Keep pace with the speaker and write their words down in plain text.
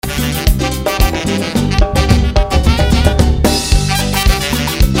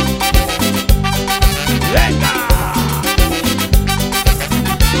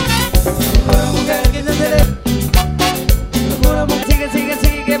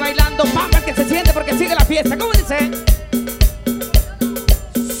bailando pampa que se siente porque sigue la fiesta. ¿Cómo dice?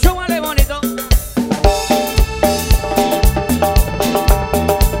 Súbale bonito.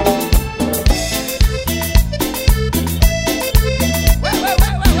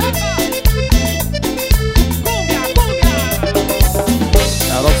 Cumbia, cumbia.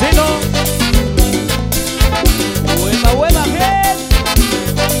 Sabrosito. Hueva, hueva, bien.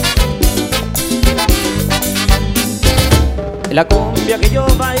 La cumbia que yo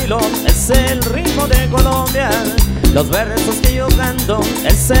bailo es el ritmo de Colombia. Los versos que yo canto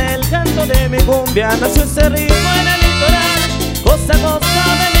es el canto de mi cumbia. Nació ese ritmo en el litoral, costa a costa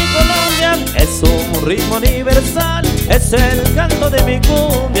de mi Colombia. Es un ritmo universal, es el canto de mi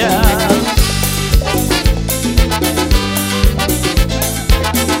cumbia.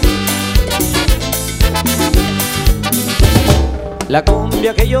 La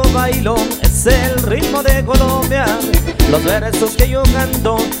cumbia que yo bailo es el ritmo de Colombia. Los versos que yo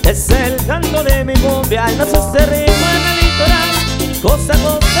canto es el canto de mi cumbia. Nace este ritmo en el litoral, costa a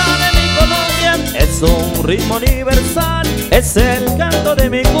costa de mi Colombia. Es un ritmo universal, es el canto de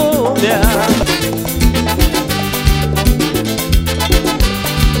mi cumbia.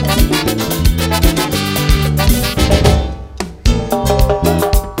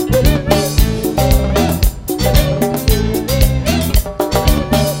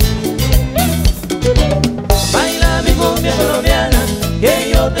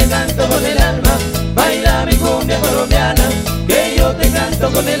 Con el alma, baila mi cumbia colombiana, que yo te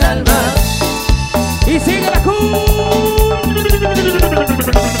canto con el alma. Y sigue la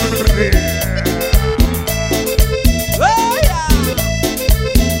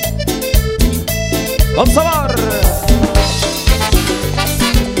con sabor.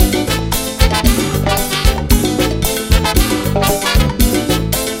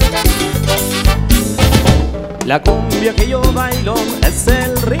 La cumbia que yo bailo es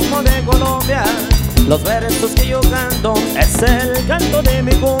el ritmo de Colombia. Los versos que yo canto es el canto de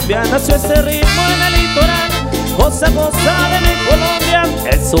mi cumbia. Nació este ritmo en el litoral, costa a costa de mi Colombia.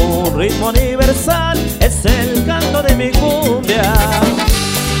 Es un ritmo universal, es el canto de mi cumbia.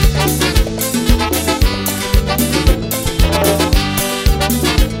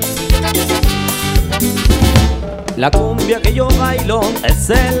 La cumbia que yo bailo es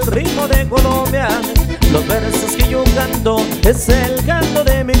el ritmo de Colombia. Los versos que yo canto es el canto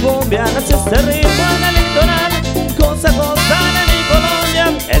de mi cumbia. Nació este ritmo en el litoral, costa a costa de mi Colombia.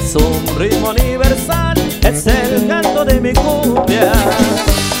 Es un ritmo universal, es el canto de mi cumbia.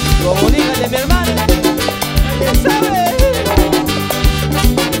 como dígale mi hermano, ¿quién sabe?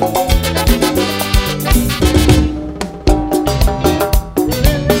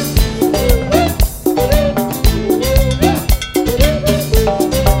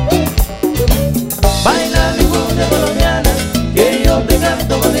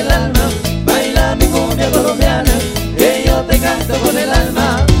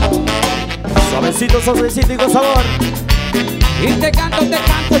 Suavecito y con sabor. Y te canto,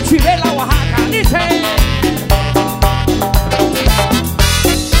 Chivela, Oaxaca. Dice.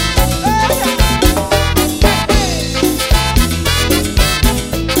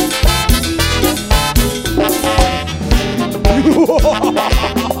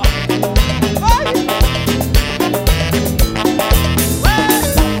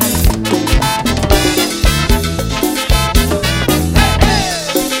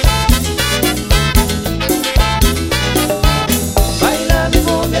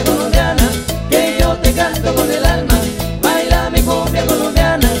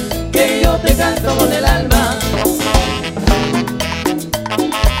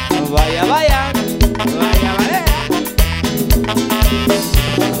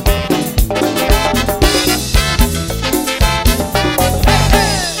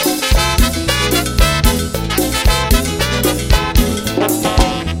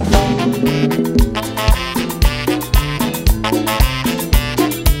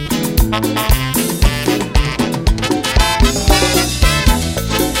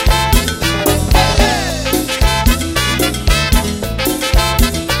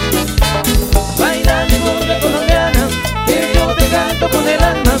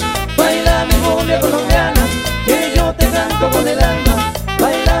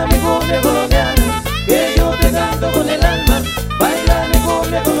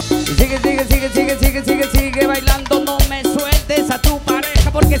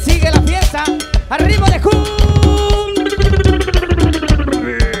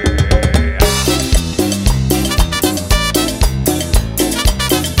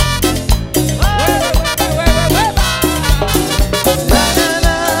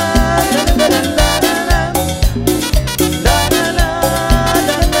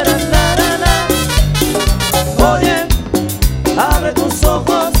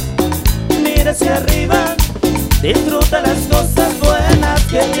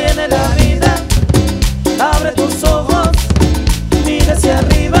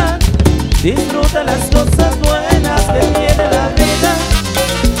 disfruta las cosas buenas que tiene la vida.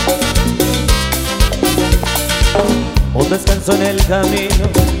 Un descanso en el camino,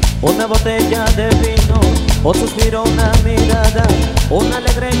 una botella de vino, un suspiro, una mirada, una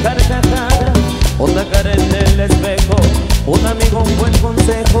alegre carcajada, una cara en el espejo, un amigo, un buen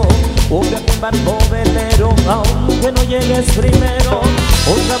consejo, un viaje en barco velero, aunque no llegues primero,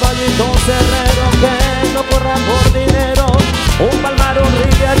 un caballito cerrero que no corra por dinero, un palmar, un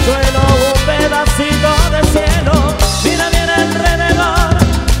riachuelo, un pedacito de cielo. Mira bien alrededor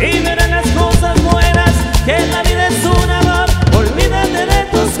y mira las cosas buenas, que la vida es un amor. Olvídate de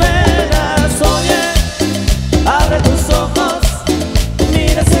tus penas, oye, abre tus ojos,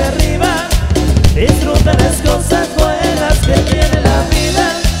 mira hacia arriba, disfruta las cosas buenas que tiene la vida.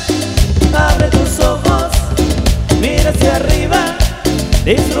 Abre tus ojos, mira hacia arriba,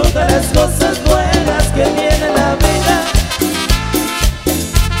 disfruta las cosas buenas que tiene la vida.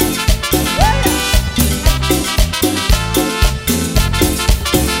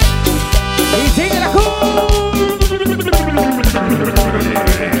 Y sigue la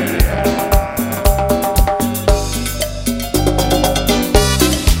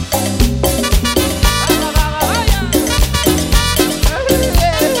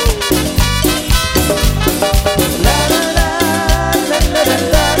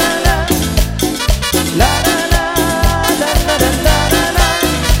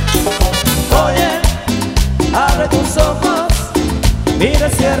Mira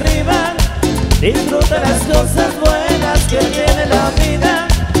hacia arriba, disfruta las cosas buenas que tiene la vida.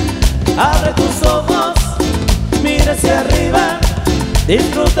 Abre tus ojos, mira hacia arriba,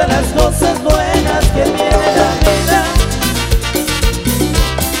 disfruta las cosas buenas que tiene la vida.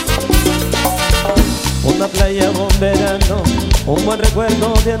 Una playa, un verano, un buen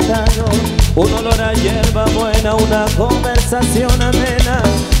recuerdo de antaño, un olor a hierba buena, una conversación amena,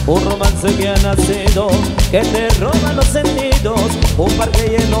 un romance que ha nacido, que te roba los sentidos, un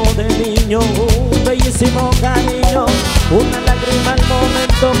parque lleno de niños, un bellísimo cariño, una lágrima al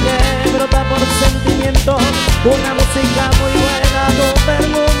momento que brota por sentimiento, una música muy buena, un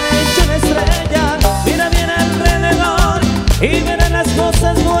perfume hecho una estrella. Mira bien alrededor y verás las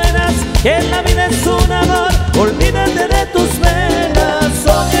cosas buenas, que la vida es un amor. Olvídate de tus penas,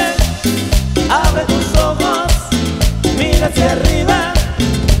 oye, abre tus ojos, mira hacia arriba,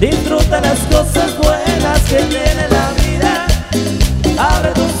 disfruta las cosas buenas que tiene la vida.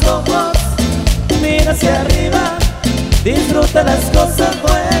 Abre tus ojos, mira hacia arriba, disfruta las cosas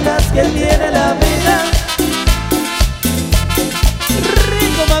buenas que tiene la vida.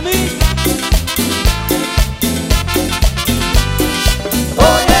 rico, mami.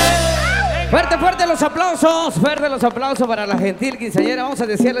 Fuerte los aplausos para la gentil quinceañera. Vamos a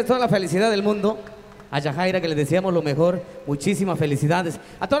desearles toda la felicidad del mundo. A Yajaira, que les deseamos lo mejor, muchísimas felicidades.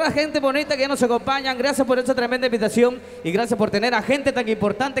 A toda la gente bonita que nos acompañan, gracias por esta tremenda invitación y gracias por tener a gente tan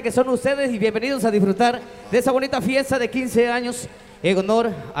importante que son ustedes, y bienvenidos a disfrutar de esa bonita fiesta de 15 años en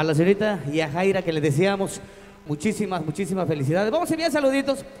honor a la señorita Yajaira, que les deseamos muchísimas felicidades. Vamos a enviar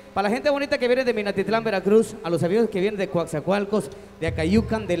saluditos para la gente bonita que viene de Minatitlán, Veracruz, a los amigos que vienen de Coaxacualcos, de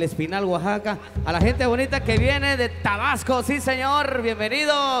Acayucan, del Espinal, Oaxaca, a la gente bonita que viene de Tabasco, sí señor,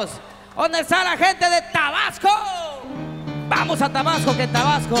 bienvenidos. ¿Dónde está la gente de Tabasco? Vamos a Tabasco, que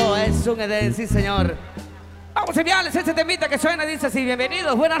Tabasco es un edén, sí señor. Vamos a enviarles este temita que suena, dice así: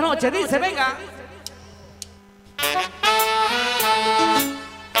 bienvenidos, buenas noches, dice, venga.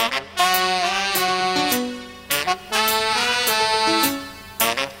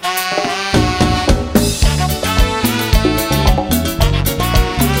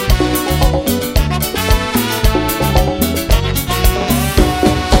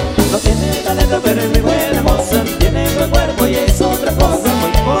 Pero es muy buena moza, tiene buen cuerpo y es otra cosa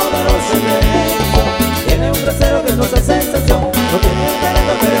muy poderosa y bien. Tiene un trasero que causa sensación, no tiene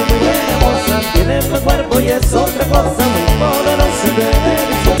talento pero es muy buena moza, tiene buen cuerpo y es otra cosa muy poderosa y bien.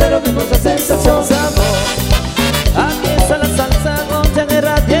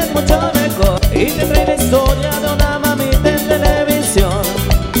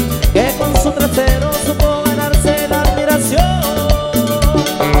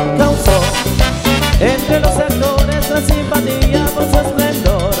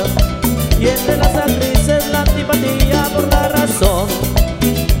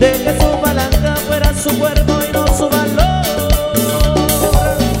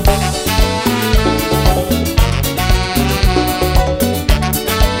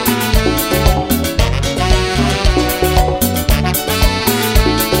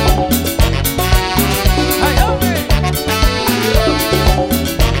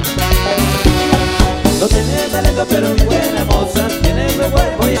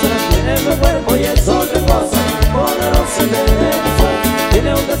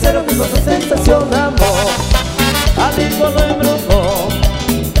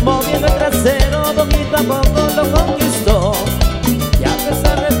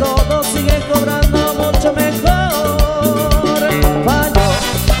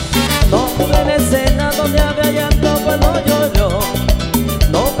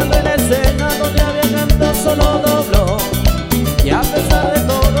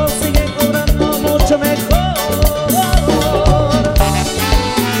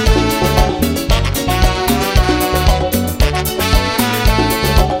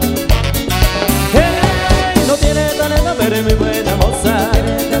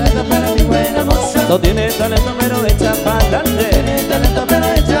 No tiene talento pero echa pa'lante. Tiene talento pero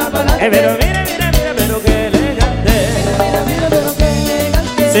echa pa'lante. Pero mira, mira, mira, pero qué elegante. Mira, mira, pero qué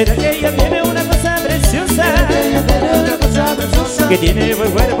elegante. ¿Será que ella tiene una cosa preciosa? Ella tiene una cosa preciosa. Que tiene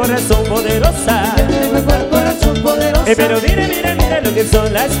buen cuerpo, razón poderosa. Tiene buen cuerpo, razón poderosa. Pero mira, mira, mira lo que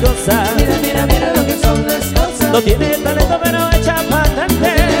son las cosas. Mira, mira, mira lo que son las cosas. No tiene talento pero echa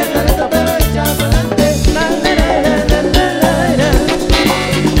pa'lante. Tiene talento pero echa pa'lante. La, la, la, la, la, la, la.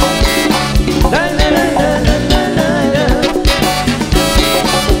 La, la, la, la, la, la, la.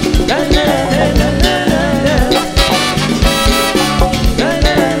 La, la, la, la, la, la, la. La,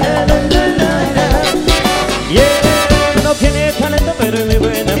 la, la, la, la, la, la. Yeah, no tiene talento pero es muy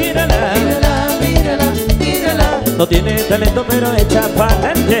buena, mírala. Mírala, mírala, mírala. No tiene talento pero echa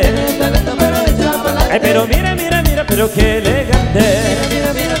pa'lante. Tiene talento pero echa pa'lante. Pero mira, mira, mira, pero qué elegante.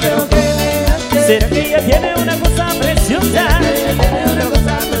 Mira, mira, pero qué elegante. ¿Será que ella tiene una cosa preciosa? Ella tiene una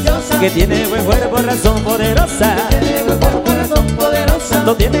cosa preciosa. Que tiene buen cuerpo, razón poderosa. Tiene buen cuerpo, razón poderosa.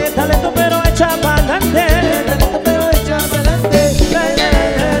 No tiene talento pero echa pa'lante. Tiene talento pero echa pa'lante. La, la,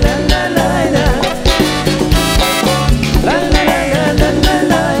 la, la, la, la, la. La, la, la, la, la,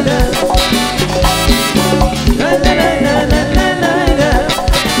 la, la. La, la, la, la, la, la, la.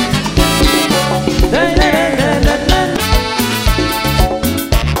 La, la, la, la, la, la.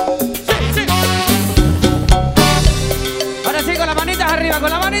 Ahora sí, con las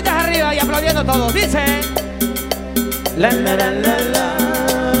manitas arriba y aplaudiendo todos. Dice. La la la la la,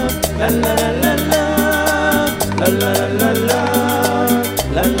 la la la la la, la la la la la,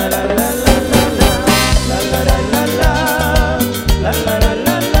 la la la la la, la la la la la, la la la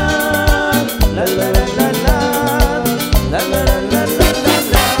la la, la la la la la, la la la la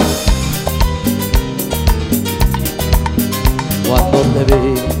la. Cuando te vi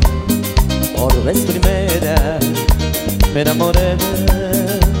por vez primera, me enamoré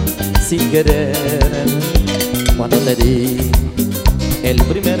sin querer. Cuando te di el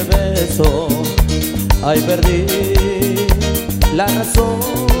primer beso, ay, perdí la razón.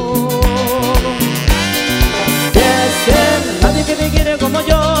 Y es que nadie que te quiere como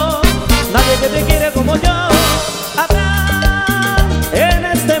yo, nadie que te quiere como yo, habrá en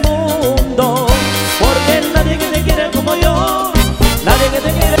este mundo. Porque nadie que te quiere como yo, nadie que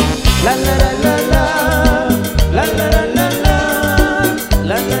te quiere. La la la la la, la la la la la,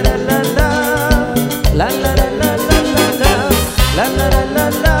 la la la la la, la la la la. La la la la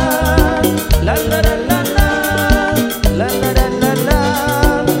la, la la la la la, la la la la la,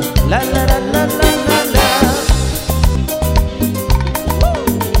 la la la la la.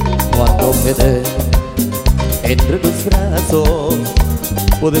 Cuando quedé entre tus brazos,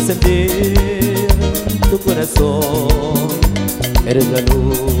 pude sentir tu corazón. Eres la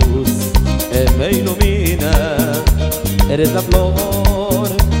luz que me ilumina, eres la flor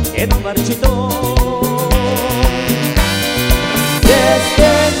que no marchitó. Es que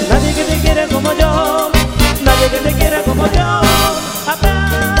nadie que te quiere como yo, nadie que te quiera como yo,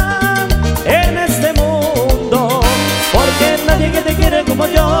 habrá en este mundo. Porque nadie que te quiere como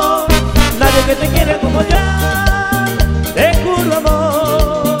yo, nadie que te quiere como yo, te juro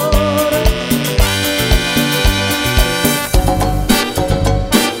amor.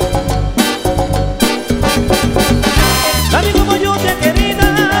 Nadie como yo te ha querido,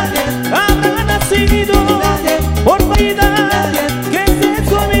 habrá nacido por vida.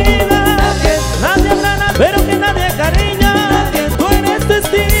 Pero que nadie cariña, tú eres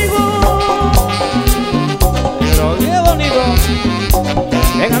testigo. Pero qué bonito.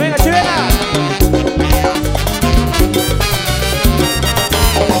 Venga, venga.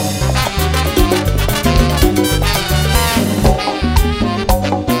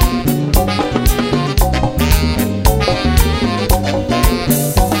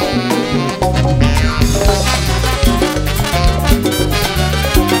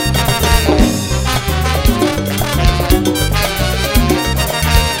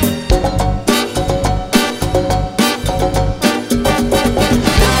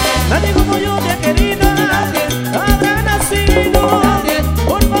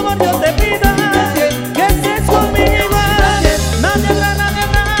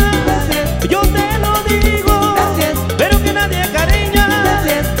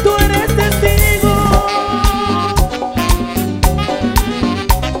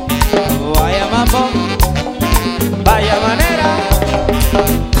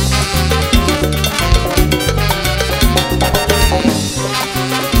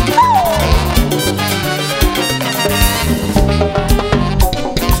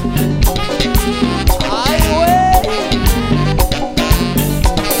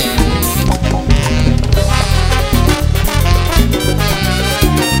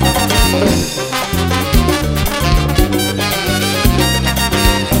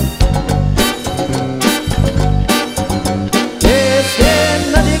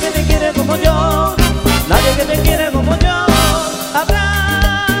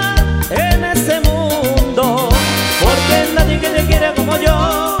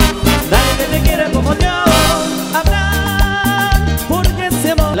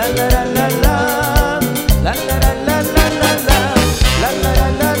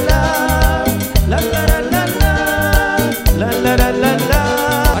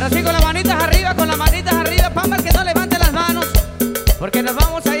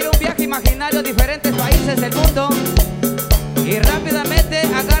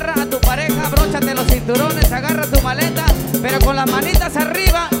 maleta, pero con las manitas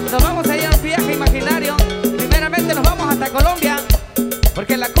arriba nos vamos a ir a un viaje imaginario. Primeramente nos vamos hasta Colombia,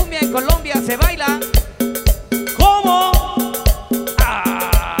 porque la cumbia en Colombia se baila. ¿Cómo?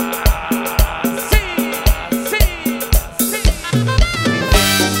 Sí, sí, sí.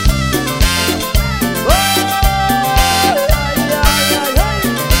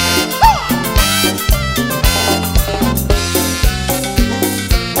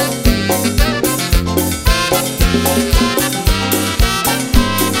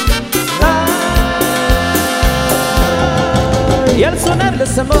 Y al sonar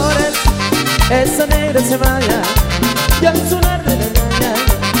los amores, esa negra se vaya. Y al sonar de la caña,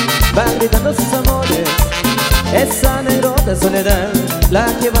 va gritando sus amores. Esa negrota soledad, la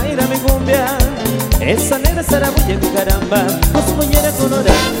que baila mi cumbia. Esa negra zarabulla que caramba, con su mollera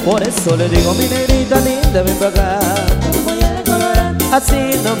colorada. Por eso le digo, mi negrita linda, ven para acá. Con su mollera colorada,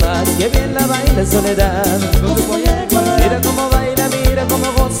 así nomás, que bien la baila soledad. Con su mollera colorada, mira cómo baila, mira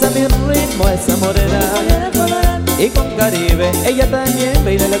cómo goza mi ritmo esa morena. Y con Caribe, ella también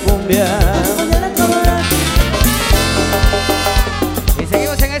baila la cumbia. Y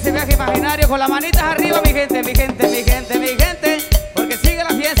seguimos en ese viaje imaginario con las manitas arriba, mi gente, mi gente, mi gente, mi gente, porque sigue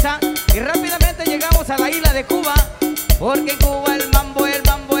la fiesta y rápidamente llegamos a la isla de Cuba, porque en Cuba el mambo, el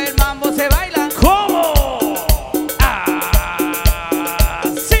mambo, el mambo se baila. ¿Cómo?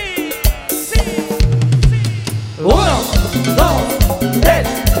 Sí, sí, sí. 1, 2, 3,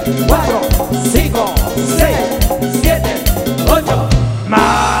 4, 5, 6, 7, 8.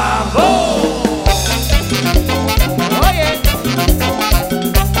 ¡Mambo! Oye,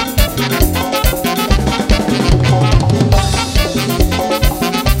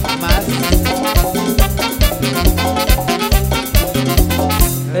 más.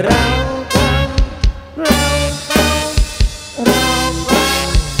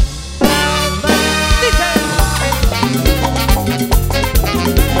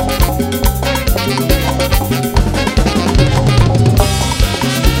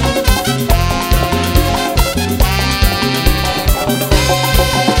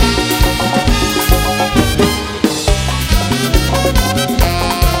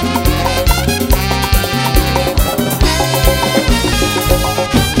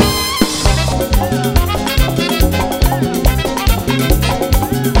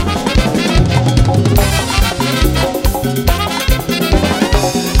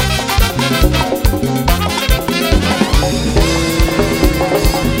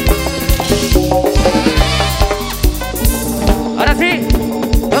 Ahora sí,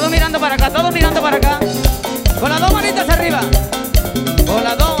 todos mirando para acá, todos mirando para acá. Con las dos manitas arriba. Con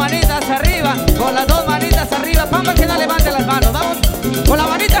las dos manitas arriba. Con las dos manitas arriba. Vamos que no levante las manos. Vamos. Con las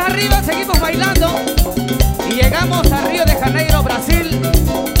manitas arriba seguimos bailando. Y llegamos a Río de Janeiro, Brasil.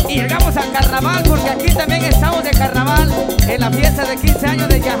 Y llegamos al carnaval, porque aquí también estamos de carnaval. En la fiesta de 15 años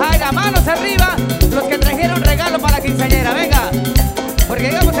de Yajaira. Manos arriba, los que trajeron regalo para la quinceañera. Venga. Porque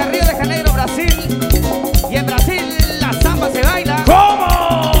llegamos a Río de Janeiro, Brasil. Y en Brasil la samba se baila. ¿Cómo?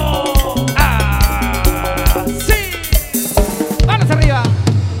 ¡Sí! ¡Manos arriba!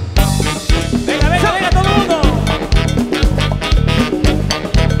 Venga, venga, venga, todo el mundo.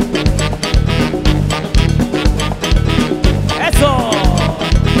 Eso.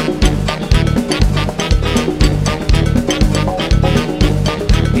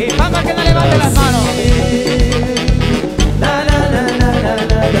 Y vamos que no levante las manos. La, la, la, la, la,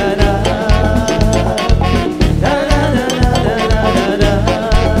 la, la, la.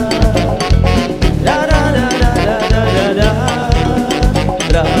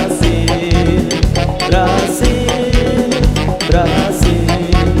 Brasil, Brasil, Brasil,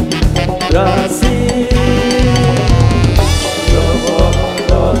 Brasil.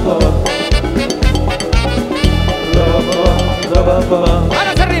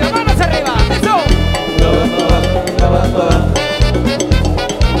 ¡Manos arriba, manos arriba! ¡Eso!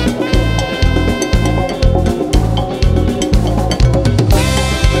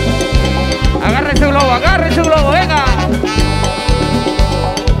 Agarre su globo, venga.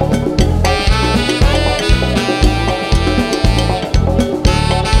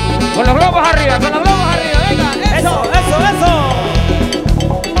 Con los globos arriba, con los globos arriba, venga. Eso, eso, eso.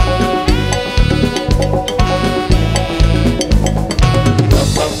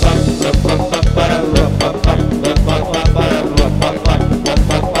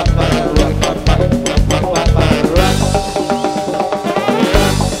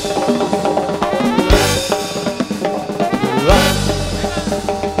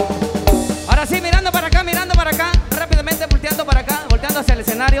 Ahora sí, mirando para acá, rápidamente volteando para acá, volteando hacia el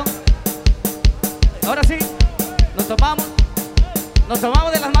escenario. Ahora sí, nos tomamos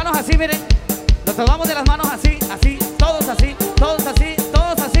de las manos así, miren. Nos tomamos de las manos así, así, todos así, todos así,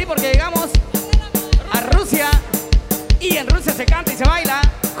 todos así, porque llegamos a Rusia y en Rusia se canta y se baila.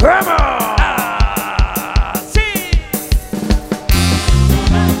 ¡Cómo!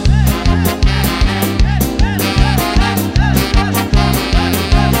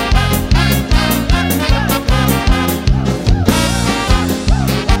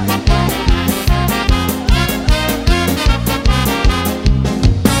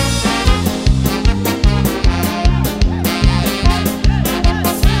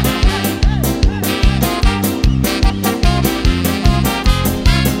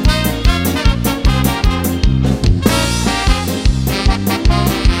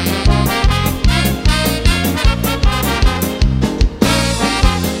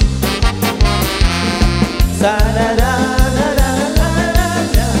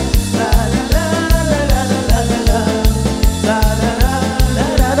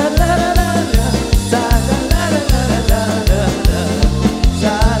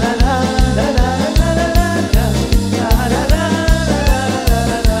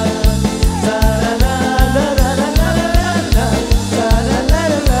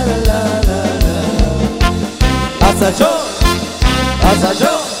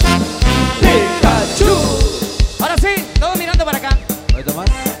 Asayo, Pikachu. Ahora sí, todos mirando para acá. ¿Ahorita más?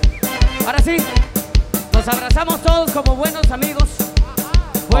 Ahora sí, nos abrazamos todos como buenos amigos,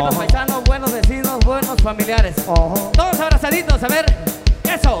 buenos paisanos, buenos vecinos, buenos familiares. Todos abrazaditos, a ver.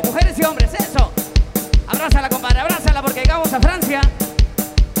 Eso, mujeres y hombres, eso. Abrázala, compadre, abrázala porque llegamos a Francia.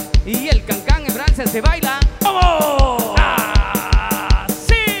 Y el cancán en Francia se baila. ¡Vamos!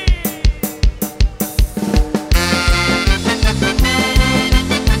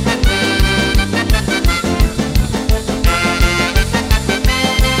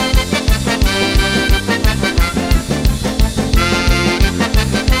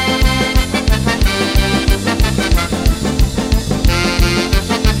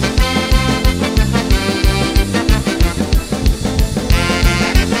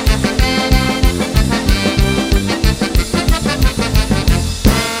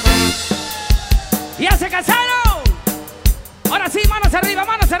 ¡Ya se cansaron! Ahora sí, manos arriba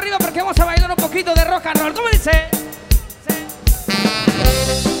porque vamos a bailar un poquito de rock and roll. ¿Cómo dice?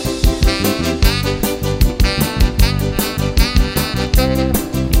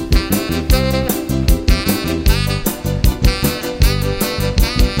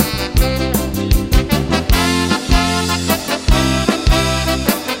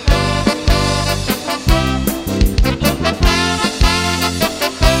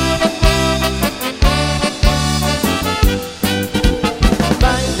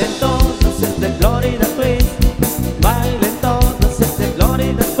 Florida Twist. Bailen todos este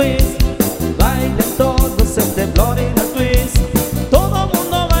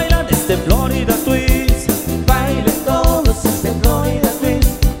Florida Twist.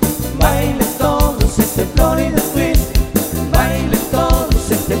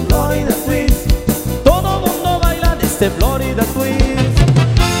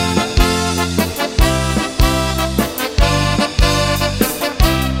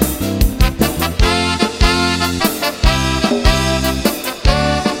 Bailen todos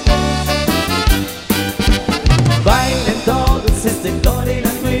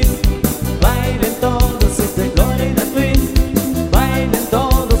este Florida Twist. Bailen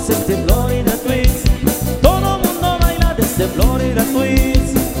todos este Florida Twist. Todo mundo baila de este Florida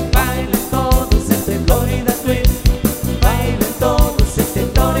Twist. Bailen todos este Florida Twist. Bailen todos este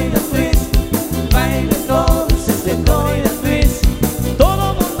Florida Twist. Bailen todos este Florida Twist.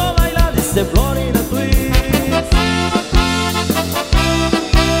 Todo mundo baila de este Florida Twist.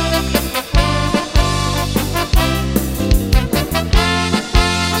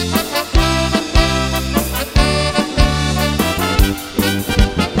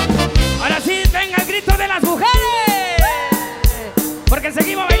 Ahora sí, venga el grito de las mujeres, porque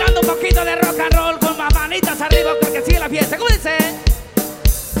seguimos bailando un poquito de rock and roll con manitas arriba porque sigue la fiesta. ¿Cómo dice?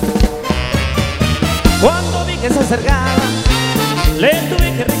 Cuando vi que se acercaba, le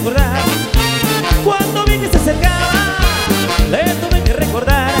tuve que recordar. Cuando vi que se acercaba, le tuve que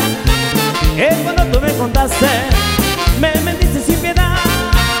recordar que cuando tú me contaste, me mentiste sin piedad.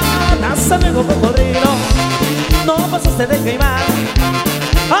 Hasta luego, cocodrilo, no pasaste de caimán.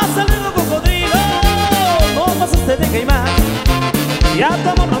 Hasta luego, cocodrilo, no pasaste de caimán. Ya tu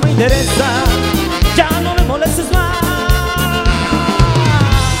amor no me interesa, ya no me molestes más.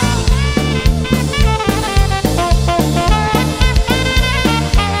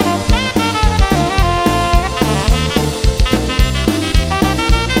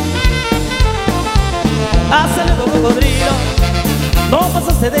 Hasta luego, cocodrilo, no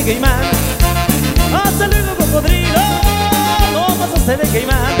pasaste de caimán. Hasta luego, cocodrilo, no pasaste de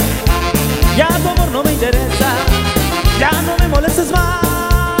caimán. Ya tu amor no me interesa, ya no me molestes más.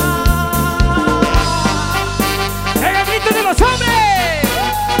 ¡El grito de los hombres!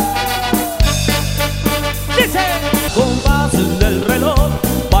 ¡Dice! Compás del reloj,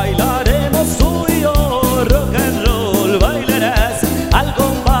 bailaremos tú y yo. Rock and roll, bailarás al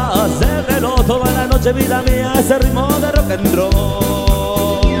compás del reloj. Toda la noche, vida mía, ese ritmo de rock and roll.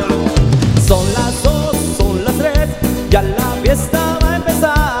 Son las 2, son las 3, ya la fiesta va a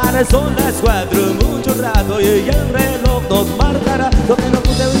empezar. Son las 4, mucho rato, y el reloj nos marcará. Lo que nos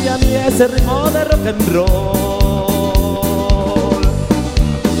gusta hoy a mí es ese ritmo de rock and roll.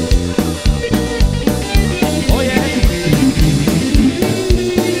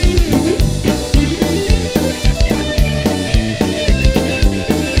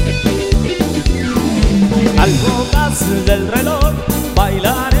 Al compás del reloj,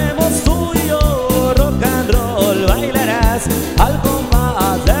 bailaremos tú y yo. Rock and roll, bailarás al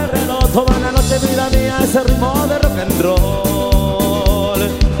compás del reloj. Toda la noche, vida mía, ese ritmo de rock and roll.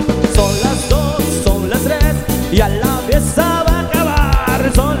 Son las 2, son las 3, ya la fiesta va a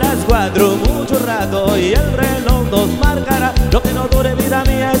acabar. Son las 4, mucho rato, y el reloj nos marcará. Lo que no dure, vida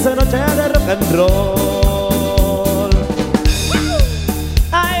mía, esa noche de rock and roll.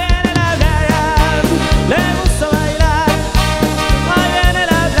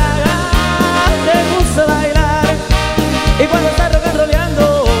 Y cuando está rock and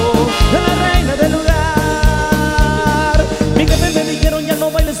rollando, es la reina del lugar. Mi jefe me dijeron ya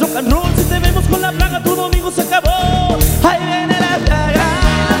no bailes rock and roll. Si te vemos con la plaga, tu domingo se acabó. Ahí viene la plaga,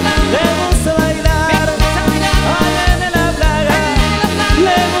 le gusta bailar. Ahí viene la plaga,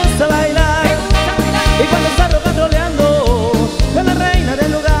 le gusta bailar. Y cuando está rock and rollando, es la reina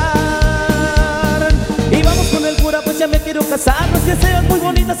del lugar. Y vamos con el cura, pues ya me quiero casar. No es que seas muy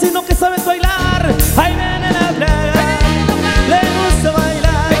bonita, sino que sabes bailar. Ahí viene la plaga, le gusta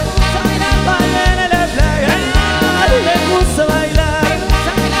bailar, ahí viene la plaga, le gusta bailar.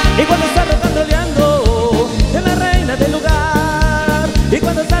 Y cuando está rock and rollando, es la reina del lugar. Y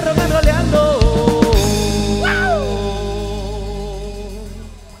cuando está rock and rollando,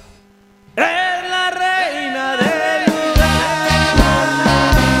 es la reina del lugar.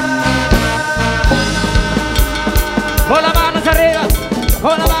 Con las manos arriba,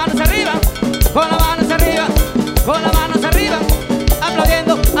 con las manos arriba, con las manos arriba, con las manos arriba,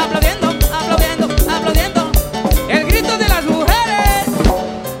 aplaudiendo, aplaudiendo, aplaudiendo, aplaudiendo. El grito de las mujeres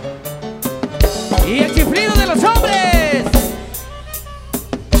y el chiflido de los hombres.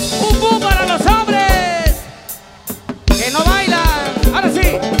 Un boom para los hombres que no bailan. Ahora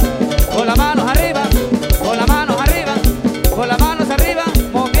sí, con las manos arriba, con las manos arriba, con las manos arriba,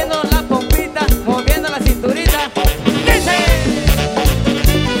 moviendo la pompita, moviendo la cinturita. ¡Dice!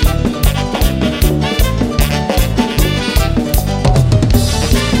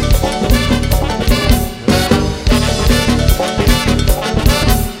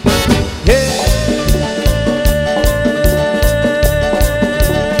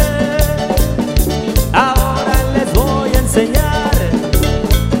 Ahora les voy a enseñar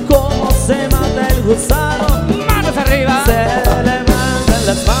cómo se mata el gusano. Manos arriba. Se levantan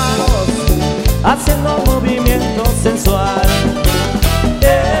las manos haciendo un movimiento sensual.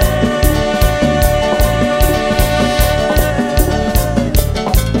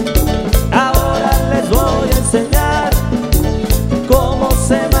 Ahora les voy a enseñar cómo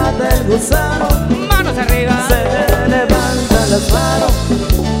se mata el gusano. Manos arriba. Se levantan las manos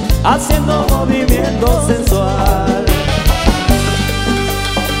haciendo movimiento sensual.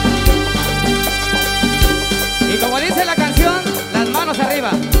 Y como dice la canción, las manos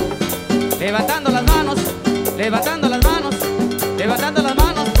arriba. Levantando las manos, levantando las manos, levantando las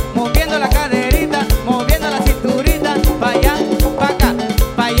manos, moviendo la caderita, moviendo la cinturita, pa' allá, pa' acá,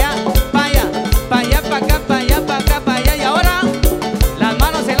 pa' allá, pa' allá, pa' allá, pa' acá, pa' allá, pa' acá, pa' allá. Y ahora, las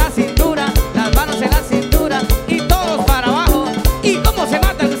manos en la cintura, las manos en la cintura, y todos para abajo. ¿Y cómo se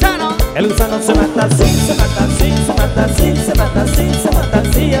mata el gusano? El gusano se mata así, se mata así, se mata así, se mata así, se mata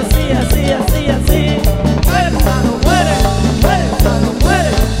así, así, así, así, así. Muere el gusano, muere, muere el gusano,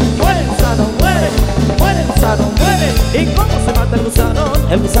 muere, muere el gusano, muere, muere el gusano, muere. ¿Y cómo se mata el gusano?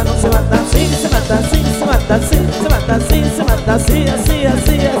 El gusano se mata así, se mata así, se mata así, se mata así, se mata así, así,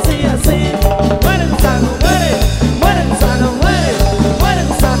 así, así, así. Muere el gusano, muere, muere el gusano, muere, muere el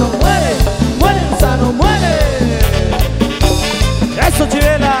gusano, muere, muere el gusano, muere. Eso,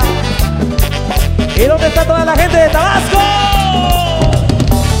 Chivela. ¿Y dónde está toda la gente de Tabasco?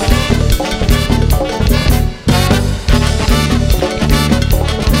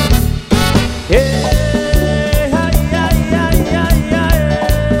 Ay, ay, ay, ay, ay, ay.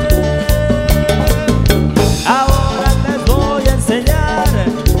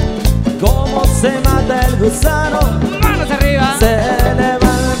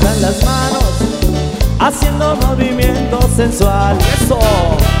 sensual. Eso.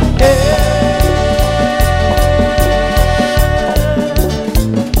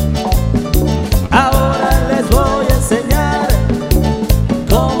 Ahora les voy a enseñar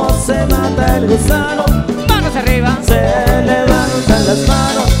cómo se mata el gusano. Manos arriba. Se levantan las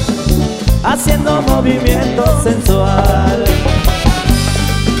manos haciendo movimiento sensual.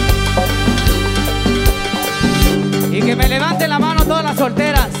 Y que me levanten la mano todas las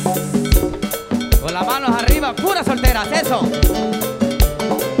solteras. Con las manos arriba, puras solteras, eso.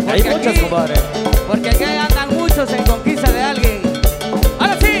 Hay muchas, compadre. Porque aquí andan muchos en conquista de alguien.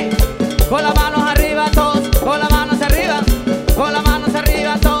 Ahora sí, con las manos arriba todos, con las manos arriba, con las manos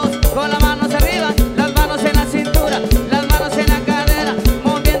arriba todos, con las manos arriba, las manos en la cintura, las manos en la cadera,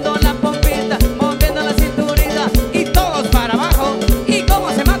 moviendo la pompita, moviendo la cinturita y todos para abajo. ¿Y cómo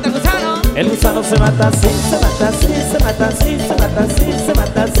se mata el gusano? El gusano se mata así, se mata así, se mata así, se mata así, se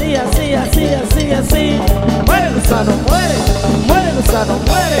mata así, así, así, así, así. Muere el gusano, muere, muere el gusano,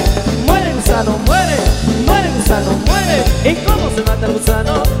 muere, muere el gusano, muere, muere el gusano, muere. ¿Y cómo se mata el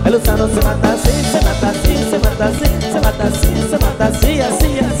gusano? El gusano se mata así, se mata así, se mata así, se mata así, se mata así, así,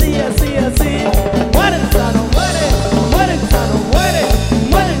 así, así, así. Muere el gusano, muere, muere el gusano, muere,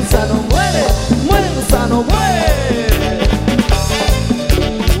 muere el gusano, muere, muere el gusano, muere.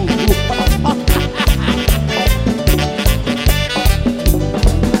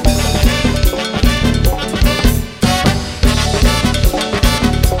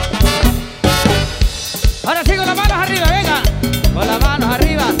 Ahora sí con las manos arriba, venga. Con las manos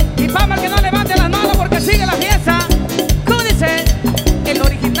arriba. Y para que no levante las manos porque sigue la fiesta. ¿Cómo dice? El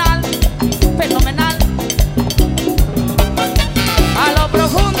original, fenomenal. A lo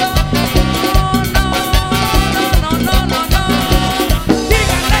profundo. No, no, no, no, no, no.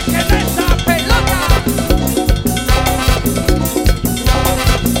 Díganle que no esa pelota.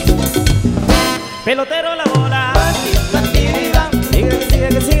 Pelotero la bola. Sigue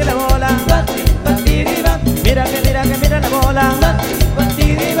que sigue la bola. Mira que mira la bola.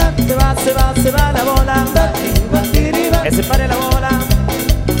 Se va la bola. Que se pare la bola.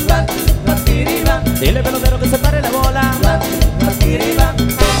 Dile pelotero que se pare la bola.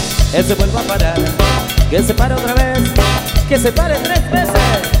 Que se vuelva a parar. Que se pare otra vez. Que se pare 3 veces.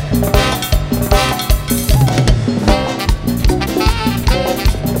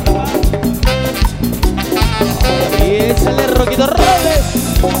 Y échale Roquito Robles.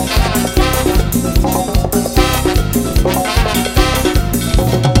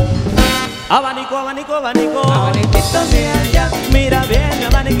 Abanico, abanico, abanico. Abaniquito de allá. Mira bien mi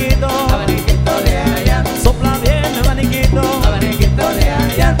abaniquito. Abaniquito de allá. Sopla bien mi abaniquito. Abaniquito de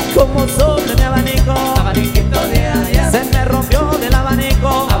allá. Como sopla mi abanico. Abaniquito de allá. Se me rompió del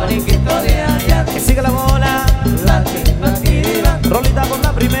abanico. Abaniquito de allá. Que siga la bola. Rolita por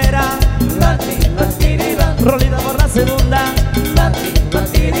la primera. Rolita por la segunda.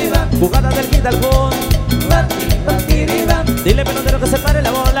 Jugada del guitarrón. Dile pelotero que se pare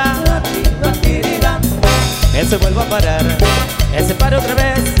la bola. Que se vuelva a parar. Que se pare otra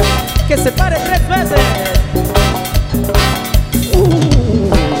vez. Que se pare 3 veces.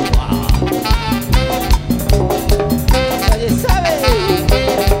 Nadie sabe.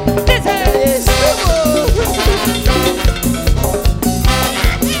 Dice.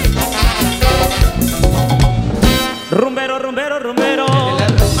 Rumbero, rumbero, rumbero. De la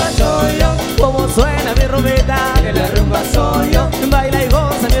rumba soy yo. ¿Cómo suena mi rumbita? De la rumba soy yo. Baila y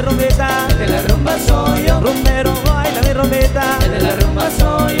goza mi rumbita. De la rumba soy yo. Rumbero, baila mi rumbita. De la rumba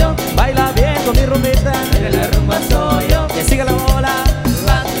soy yo. Baila bien con mi rumbita. De la rumba soy yo. Que siga la bola.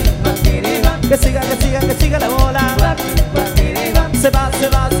 Que siga la bola. Se va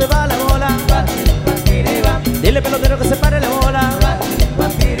la bola. Dile pelotero que se pare la bola.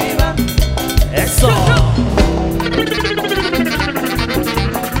 Eso.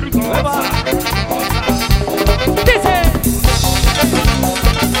 ¡Eva! Dice.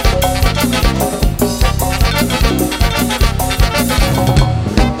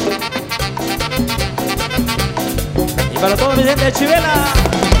 Y para todos mi gente de Chivela.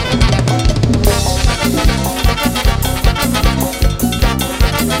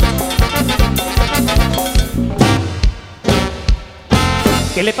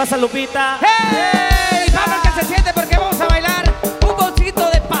 ¿Qué le pasa a Lupita? ¡Hey! Vamos que se siente porque vamos a bailar un poquito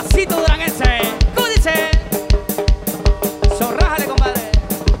de pasito duranguense. ¿Cómo dice? Zorrájale, compadre.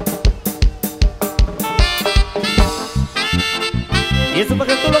 Y eso para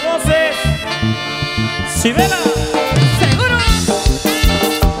que tú lo goces. Chivela. ¿Seguro?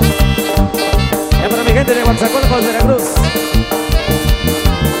 Es para mi gente de Guanzacualcos, Veracruz.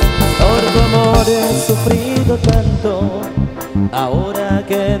 Por tu amor he sufrido tanto. Ahora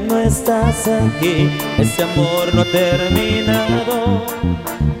que no estás aquí, este amor no ha terminado.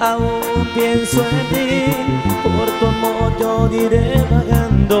 Aún pienso en ti, por tu amor yo iré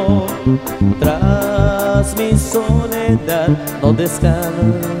vagando. Tras mi soledad no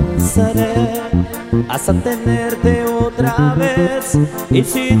descansaré hasta tenerte otra vez. Y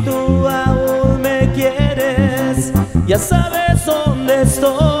si tú aún me quieres, ya sabes dónde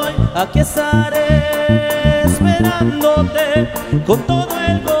estoy. Aquí estaré esperándote con todo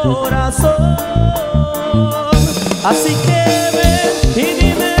el corazón. Así que ven y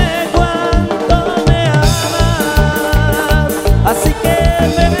dime cuánto me amas. Así que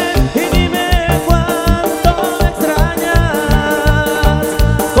ven y dime cuánto me extrañas.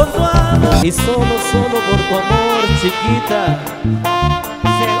 Con tu amor y solo por tu amor, chiquita.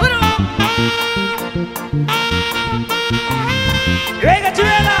 ¡Seguro! ¡Venga,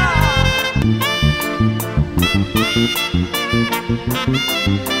 chivela!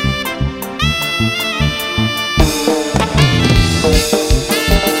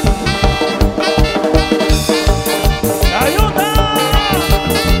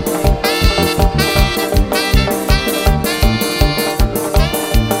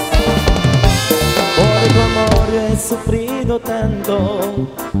 He sufrido tanto,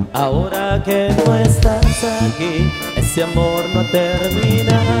 ahora que no estás aquí, ese amor no ha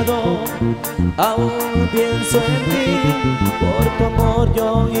terminado. Aún pienso en ti, por tu amor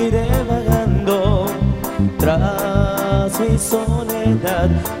yo iré vagando. Tras mi soledad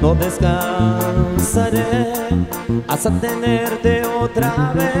no descansaré hasta tenerte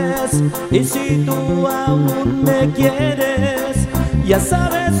otra vez. Y si tú aún me quieres, ya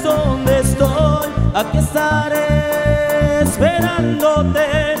sabes dónde estoy. Aquí estaré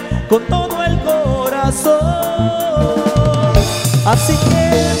esperándote con todo el corazón. Así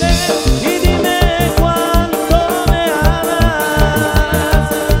que ven y dime cuánto me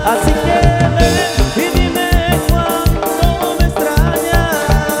amas. Así que ven y dime cuánto me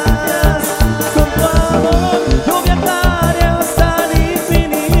extrañas. Con tu amor yo viajaré hasta el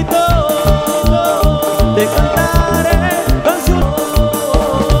infinito. Te cantaré canciones.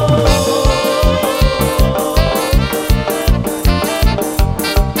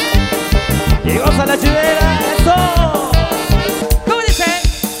 A la chivera, eso. ¿Cómo dice?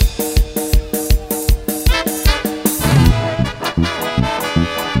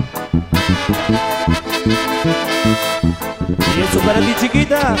 Y eso para ti,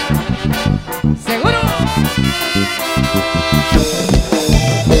 chiquita. ¿Seguro?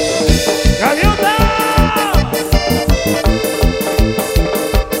 ¡Gaviota!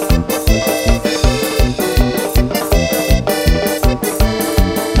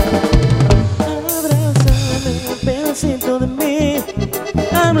 De mí,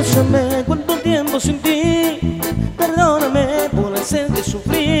 abrázame, cuánto tiempo sin ti. Perdóname por hacerte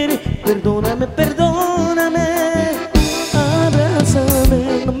sufrir. Perdóname, perdóname.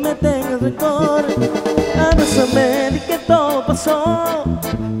 Abrázame, no me tengas rencor. Abrázame, di que todo pasó.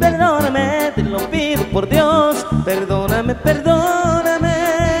 Perdóname, te lo pido por Dios. Perdóname, perdóname.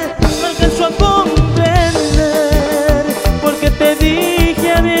 No alcanzo a comprender porque te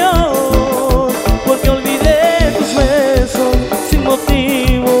dije adiós. Porque olvidé tus besos sin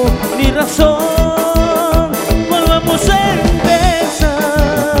motivo ni razón. Volvamos a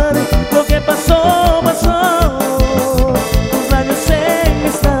empezar. Lo que pasó, pasó. Tus labios en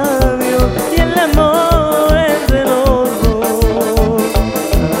mis labios y el amor entre los dos.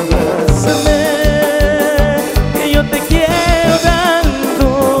 Abrázame, que yo te quiero tanto.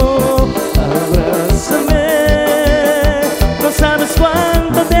 Abrázame, no sabes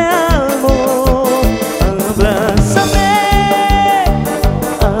cuánto te amo. Abrázame,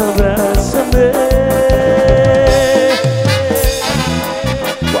 abrázame.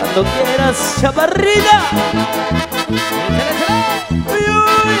 Cuando quieras, chaparrita. Uy,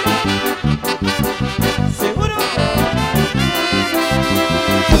 uy. ¿Seguro?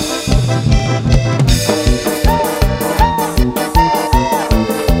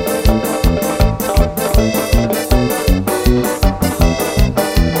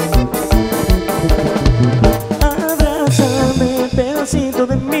 Abrázame, pedacito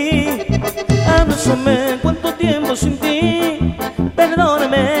de mí. Abrázame, cuánto tiempo sin ti.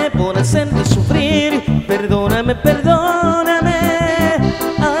 Perdóname por hacerte sufrir. Perdóname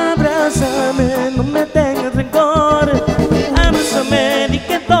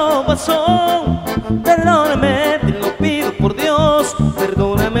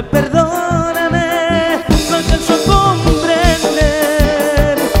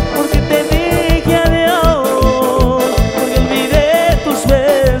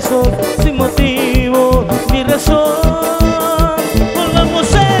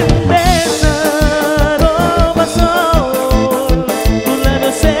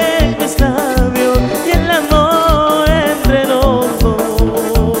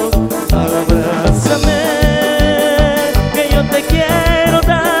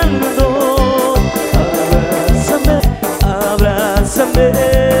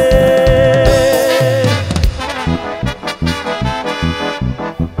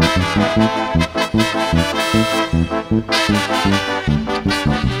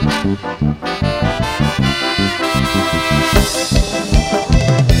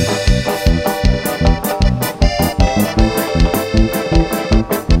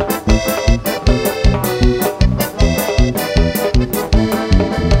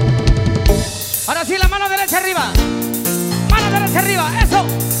Ahora sí, la mano derecha arriba. Mano derecha arriba, eso.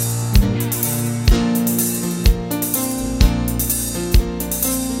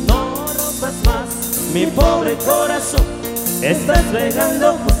 No rompas más mi pobre corazón, estás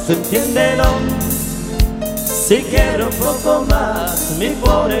pegando justo, entiéndelo. Si quiero un poco más mi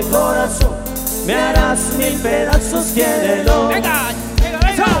pobre corazón, me harás mil pedazos, quiérelo. Venga, venga,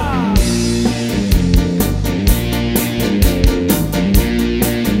 eso.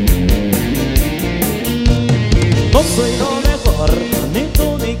 No soy lo mejor, ni tu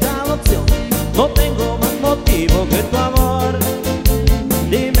única opción, no tengo más motivo que tu amor.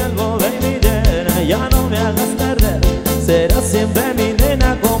 Dime algo, baby, nena, ya no me hagas perder, serás siempre mi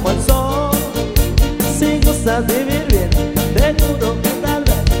nena como el sol. Si gustas vivir bien, te juro que tal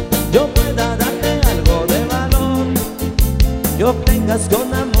vez yo pueda darte algo de valor, que obtengas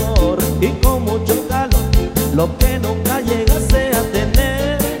con amor y con mucho calor lo que nunca llegaste a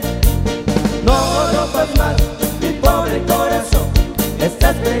tener. No rompas más mi pobre corazón,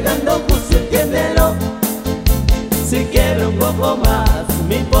 estás pegando justo, entiéndelo. Si quiero un poco más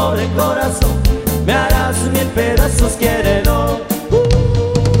mi pobre corazón, me harás mil pedazos, quiérelo.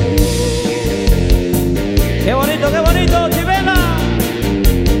 Qué bonito, Chivela.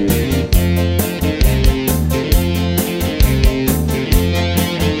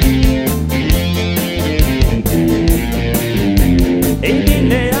 Y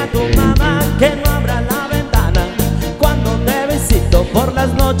dile a tu mamá que no abra la ventana cuando te visito por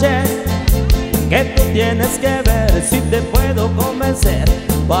las noches, que tú tienes que ver si te puedo convencer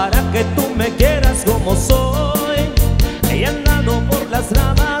para que tú me quieras como soy. He andado por las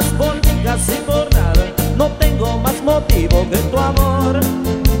ramas, por mí casi por nada, no tengo más motivo que tu amor.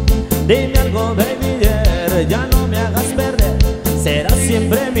 Dime algo, baby, ya no me hagas perder, serás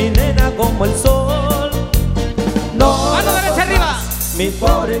siempre mi nena como el sol. No, Mano derecha arriba. mi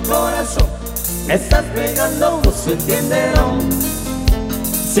pobre corazón, estás pegando justo, entiéndelo.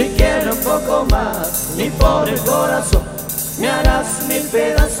 Si quiero un poco más mi pobre corazón, me harás mil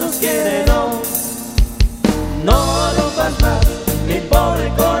pedazos, quiérelo. No rompas más mi pobre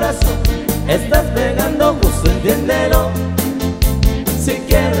corazón, estás pegando justo, entiéndelo. Si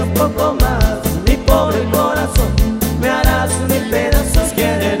quiero un poco más mi pobre corazón, me harás mil pedazos,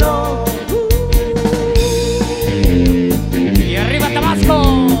 quiérelo. Y arriba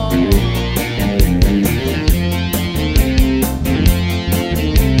Tabasco.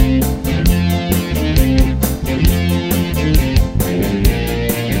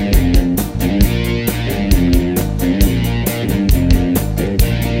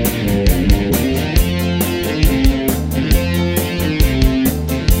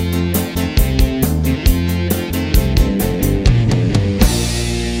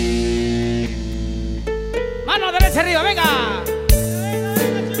 Mano derecha arriba, venga.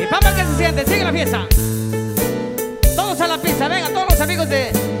 Y papá, que se siente, sigue la fiesta. Todos a la pista, venga, todos los amigos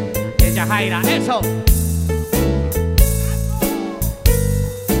de Yajaira, eso.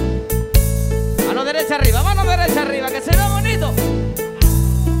 Mano derecha arriba, que se vea bonito.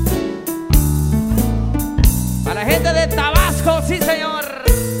 Para la gente de Tabasco, sí señor.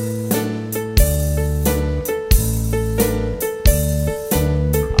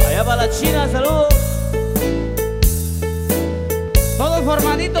 Allá para la China, saludos. Todo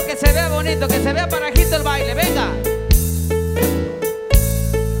formadito, que se vea bonito, que se vea parajito el baile, venga.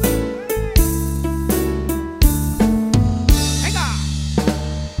 Venga.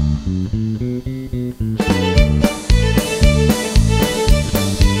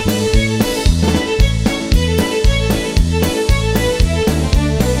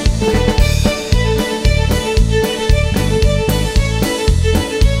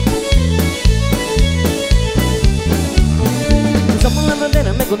 Cruzamos la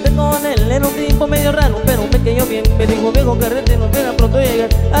frontera, me conté con él. Era un tipo medio raro, pero un pequeño bien. Me dijo, viejo carrete, no espera pronto llegar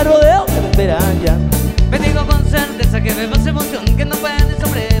al rodeo, que me esperan ya. Me digo con certeza que bebas emoción, que no puede de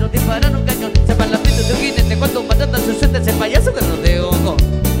sombrero disparar un cañón. Sepan las pistas de un jinete cuando patata se suelta ese payaso que no te ojo.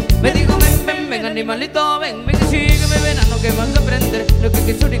 Me digo ven, animalito, ven y sígueme, verano que vas a aprender. Lo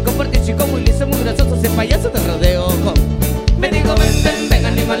que es único, partichico, muy liso, muy grasoso, ese payaso te rodeo. Me digo ven,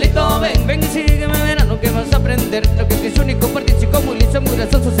 animalito, ven y sígueme, verano que vas a aprender. Lo que es único, partichico, muy liso, muy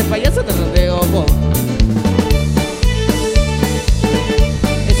grasoso, ese payaso te rodeo.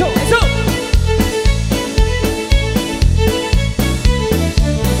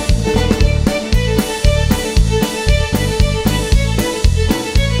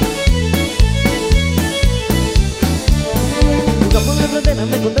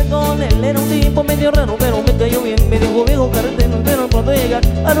 encontré con él, era un tipo medio raro, pero me cayó bien. Me dijo viejo carretero, pero pronto llegar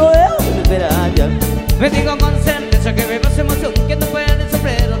a Nueva me espera allá. Me digo con certeza que me hace emoción, que no puede el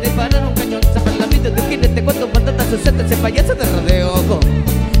sombrero, disparar un cañón, sacar la vida de un jinete, cuando patatas sucede ese payaso de rodeo.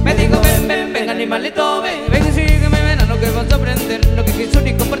 Me digo ven, ven, ven animalito, ven, ven y sígueme, ven a lo que vas a sorprender, lo que quiso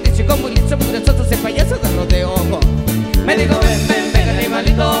ni compartir, chico muy listo, muy gracioso, ese payaso de rodeo. Me digo ven, ven, ven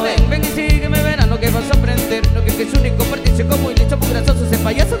animalito, ven, ven y sígueme, ven a lo que vas a sorprender, lo que quiso ni compartir, chico muy listo, muy gracioso, ese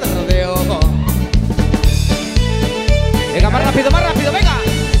payaso de rodeo. Venga, más rápido, venga.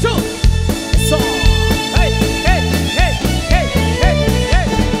 Eso. Hey, hey, hey, hey, hey, hey.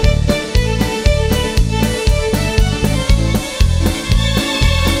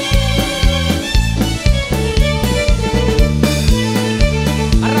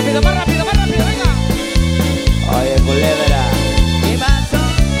 Más rápido, venga. Oye, culebra. ¿Qué pasó?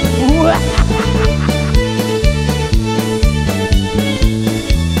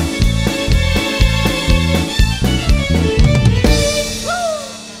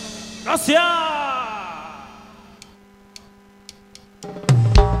 ¡Gracias!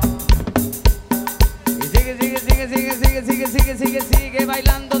 Y sigue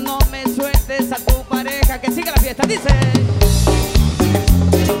bailando, no me sueltes a tu pareja, que siga la fiesta, dice.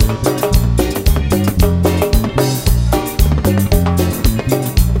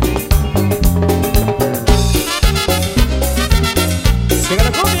 ¡Siga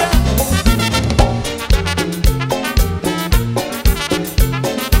la cumbia!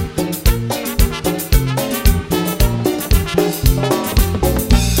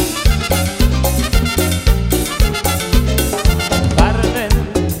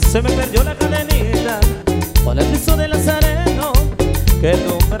 Se me perdió la cadenita con el piso de Nazareno que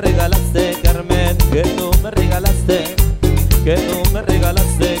tú me regalaste, Carmen, que tú me regalaste, que tú me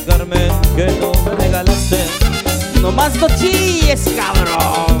regalaste, Carmen, que tú me regalaste. No más no chilles,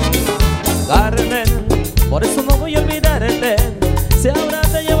 cabrón. Carmen, por eso no voy a olvidarte. Si ahora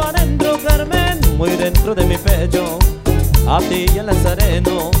te llevo adentro, Carmen, muy dentro de mi pecho. A ti y al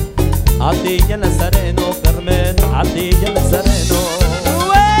Nazareno, a ti y al Nazareno, Carmen, a ti y al Nazareno.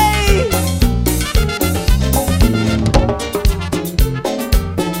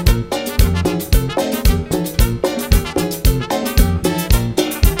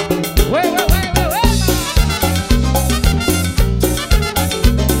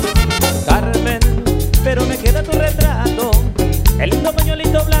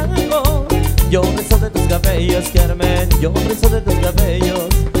 Yo rezo de tus cabellos, Carmen, yo rezo de tus cabellos.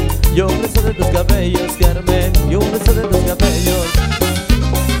 Yo rezo de tus cabellos, Carmen, yo rezo de tus cabellos.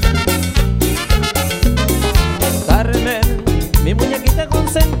 Carmen, mi muñequita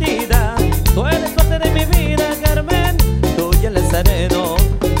consentida, tú eres parte de mi vida, Carmen. Tú y el Nazareno,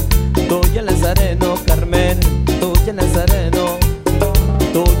 tú y el Nazareno, Carmen. Tú y el Nazareno,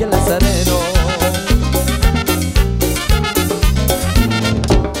 tú y el Nazareno.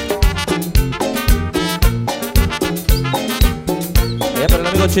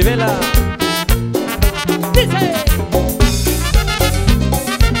 Chivela dice.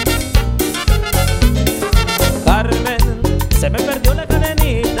 Carmen, se me perdió la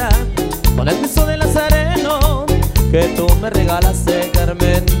cadenita con el piso de Nazareno que tú me regalaste,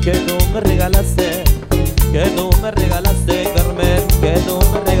 Carmen, que tú me regalaste, que tú me regalaste, Carmen, que tú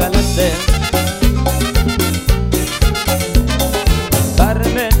me regalaste.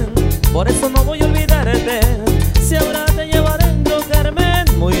 Carmen, por eso no voy a olvidarte. Si ahora te llevo adentro, Carmen,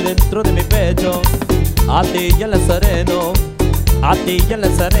 muy dentro de mi pecho. A ti y al Nazareno, a ti y al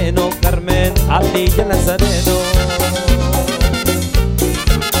Nazareno, Carmen, a ti y al Nazareno.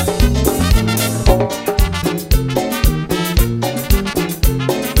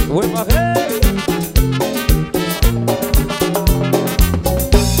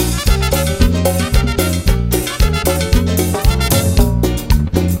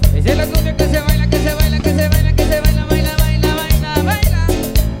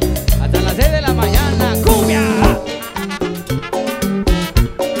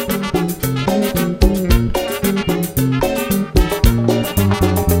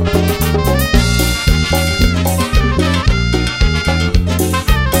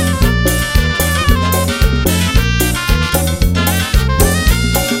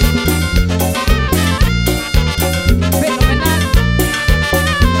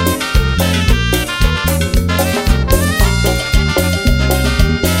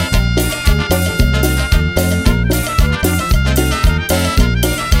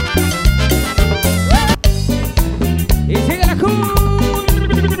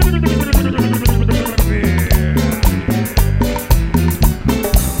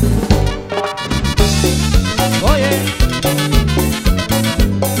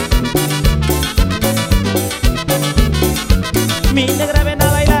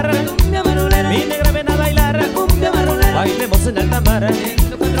 mar.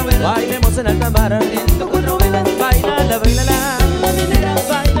 Bailemos en alta mar. Bailala, bailala, bailala,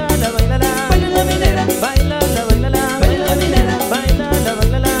 bailala, bailala, minera, bailala, bailala, bailala, minera, bailala,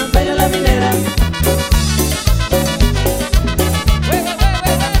 bailala, bailala, minera.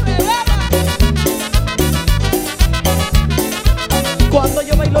 Cuando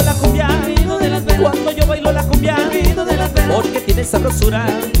yo bailo la cumbia, cuando yo bailo la cumbia, porque tiene sabrosura,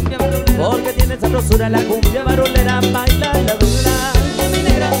 porque tiene sabrosura la cumbia barolera. Baila la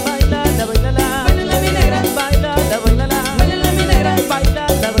bailala, baila la bailala, baila la minera, baila la bailala, baila la minera, baila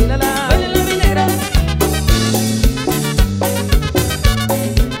la bailala, baila la minera.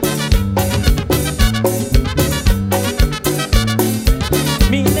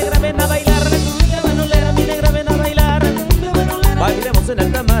 Mi negra ven a bailar, cumbia barolera, mi negra ven a bailar, bailemos en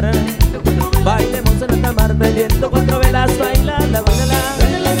alta mar, bailemos en alta mar, prendiendo 4 velas. Baila la bailala,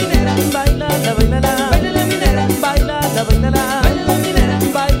 baila la minera, baila la bailala, baila la minera, baila la bailala, baila la minera,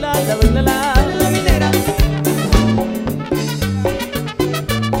 baila la bailala, baila la minera.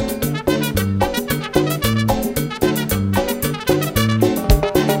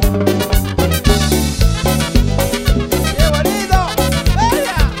 ¡Qué bonito!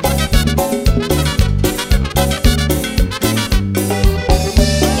 ¡Vaya!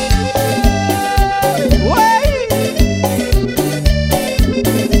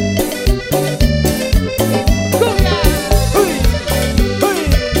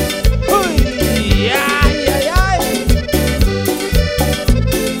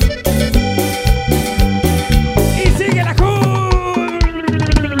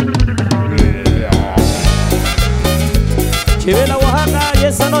 Chivela, Oaxaca, y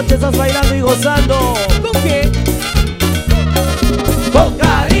esa noche estás bailando y gozando. ¿Con qué? Con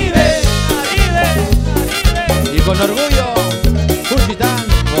Caribe, Caribe, Caribe. Y con orgullo, Juchitán,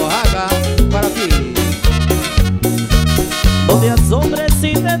 Oaxaca, para ti. No te asombres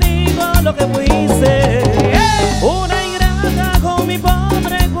si te digo lo que fuiste, una ingrata con mi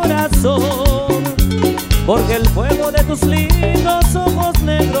pobre corazón, porque el fuego de tus lindos ojos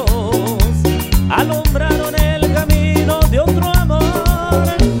negros alumbraron el camino de otro amor.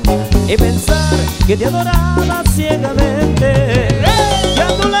 Y pensar que te adoraba ciegamente, que a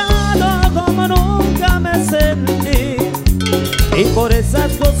tu lado como nunca me sentí. Y por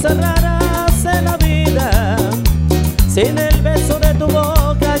esas cosas raras en la vida, sin el beso de tu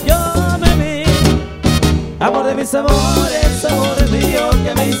boca yo me vi. Amor de mis amores, amor mío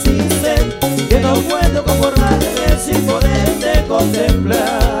que me hiciste, que no puedo conformarme sin poderte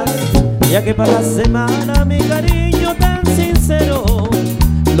contemplar. Ya que para la semana mi cariño tan sincero,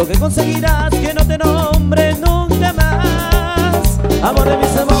 lo que conseguirás que no te nombre nunca más. Amor de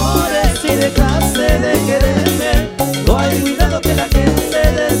mis amores, si dejaste de quererme, no hay cuidado que la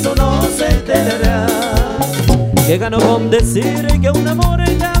gente de eso no se enterará. Que gano con decir que un amor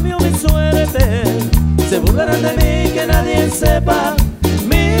cambió mi suerte, se burlarán de mí, que nadie sepa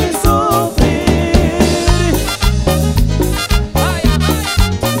mi sufrir.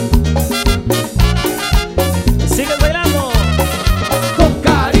 Sigues bailando con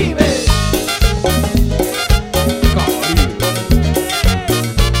Caribe.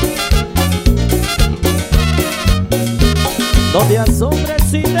 No te asombres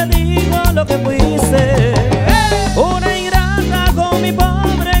si te digo lo que fuiste, una ingrata con mi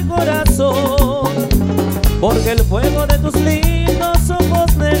pobre corazón, porque el fuego de tus lindos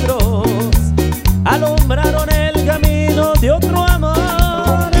ojos negros alumbraron el camino de otro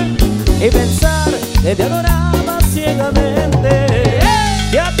amor. Y pensar que te adoraba ciegamente,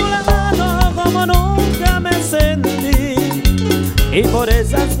 que a tu lado como nunca me sentí. Y por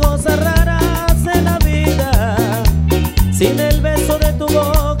esas cosas raras en la vida, sin el beso de tu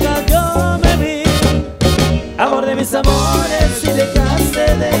boca yo me vi. Amor de mis amores, si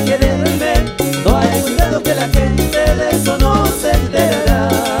dejaste de quererme, no hay cuidado que la gente de eso no se enterará.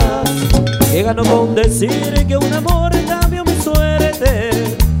 Que gano con decir que un amor cambió mi suerte,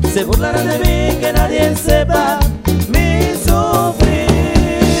 se burlarán de mí, que nadie sepa mi sufrir.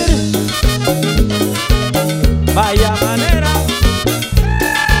 Vaya manera.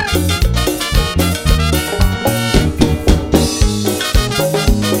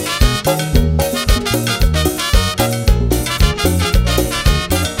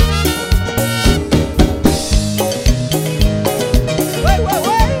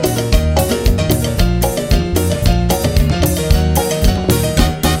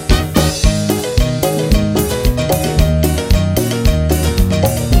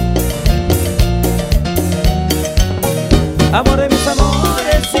 Amor de mis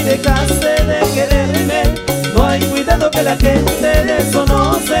amores, si dejaste de quererme, no hay cuidado que la gente de eso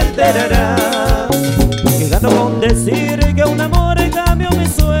no se enterará. Que gano con decir que un amor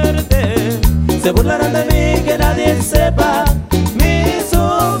se burlarán de mí, que nadie sepa mi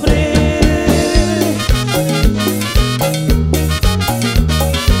sufrir.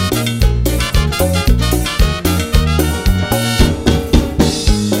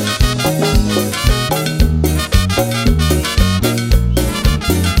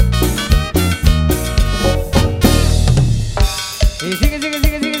 Y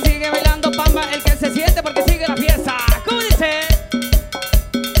sigue bailando pamba el que se siente porque sigue la fiesta. ¿Cómo dice?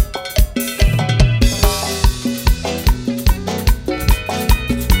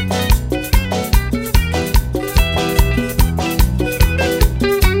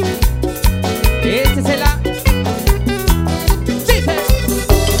 Este se la dice.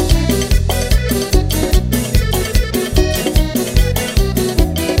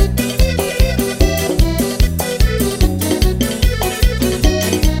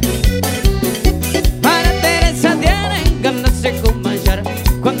 Para Teresa tienen ganas de comanchar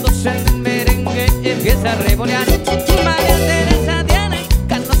cuando suena el merengue empieza a revolear. María Teresa tiene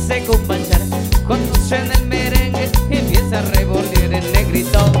ganas de comanchar cuando suena el merengue empieza a revolear. El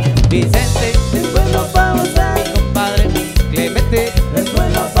negrito Vicente Es bueno pa' gozar, mi compadre Clemente, es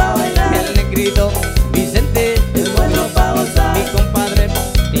bueno pa' bailar. el negrito Vicente, Es bueno pa' gozar, mi compadre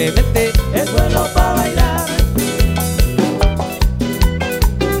Clemente. es bueno pa' bailar.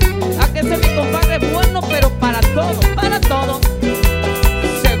 A que ese mi compadre es bueno, pero para todo,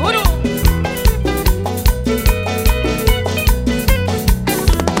 seguro.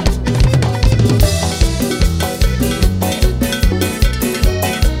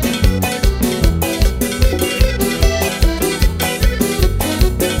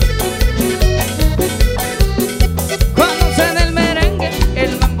 Cuando suena el merengue,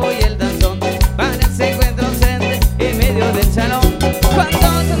 el mambo y el danzón, María se encuentra ausente en medio del salón. Cuando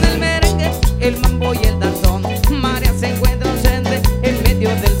suena el merengue, el mambo y el danzón, María se encuentra ausente en medio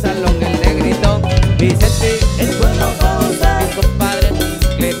del salón. El negrito Vicente, Es bueno pa' gozar, mi compadre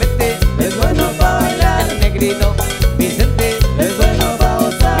Clemente, es bueno pa' bailar. el negrito Vicente, Es bueno pa'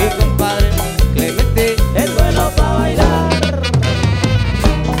 gozar, mi compadre Clemente. es bueno pa' bailar.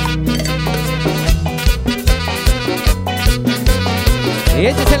 Y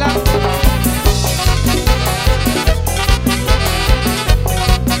échesela.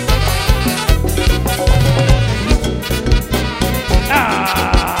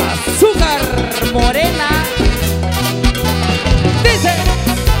 Azúcar morena. Dice.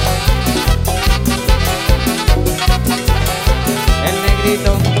 El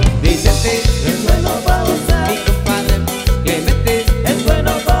negrito Vicente, Es bueno pa' gozar, mi compadre Clemente. es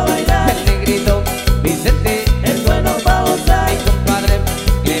bueno pa' bailar. El negrito Vicente, Es bueno pa' gozar, mi compadre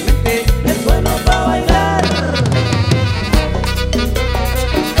Clemente. es bueno pa' bailar.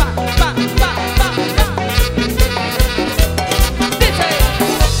 Pa, pa, pa, pa, pa. Dice.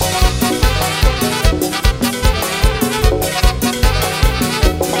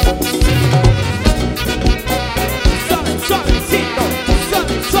 Suave, suavecito,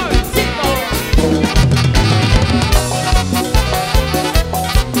 suave, suavecito.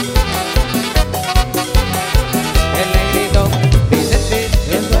 El negrito Vicente,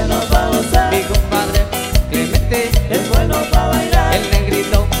 Es bueno pa' gozar, mi compadre Clemente. es bueno pa' bailar. El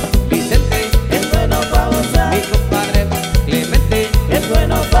negrito Vicente, Es bueno pa' gozar, mi compadre Clemente. es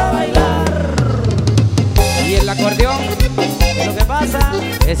bueno pa' bailar. Y el acordeón ¿Qué es lo que pasa?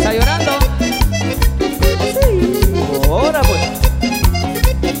 está llorando. Ahora pues.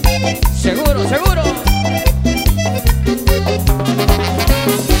 Seguro, seguro.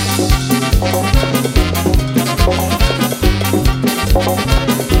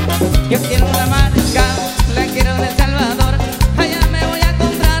 Yo quiero una marisca, la quiero en El Salvador. Allá me voy a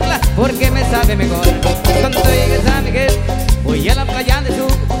comprarla porque me sabe mejor. Cuando llegue a San Miguel, voy a la playa de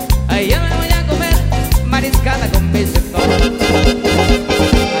Sur. Allá me voy a comer mariscada con mi sector.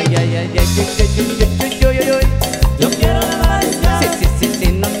 Ay, ay, ay, ay, ay, ay, ay, ay, ay. Yo quiero la mariscada,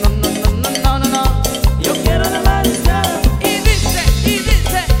 Sí, no, no, no, no, no, no, no, no. yo quiero la mariscada, Y dice, y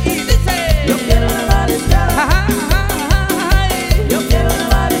dice, y dice. yo quiero la mariscada, Ajá, ajá, ajá, ay. yo quiero la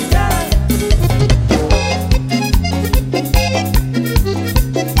mariscada.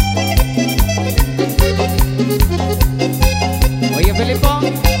 Oye, Felipón.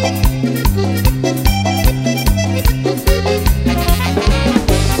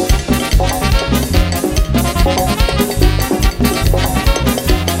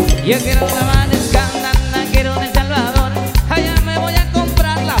 Yo quiero una maniscada, la quiero en El Salvador. Allá me voy a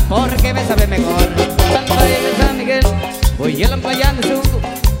comprarla porque me sabe mejor. Cuando llegue a San Miguel, voy a la playa de Sur.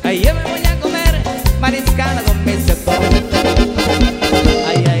 Allá me voy a comer mariscada con mi sector.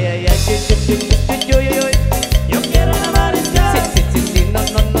 Ay, ay, ay, ay, ay, ay, ay, ay. Yo quiero la mariscada, Sí, no,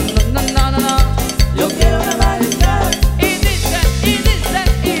 no, no, no, no, no, no, no.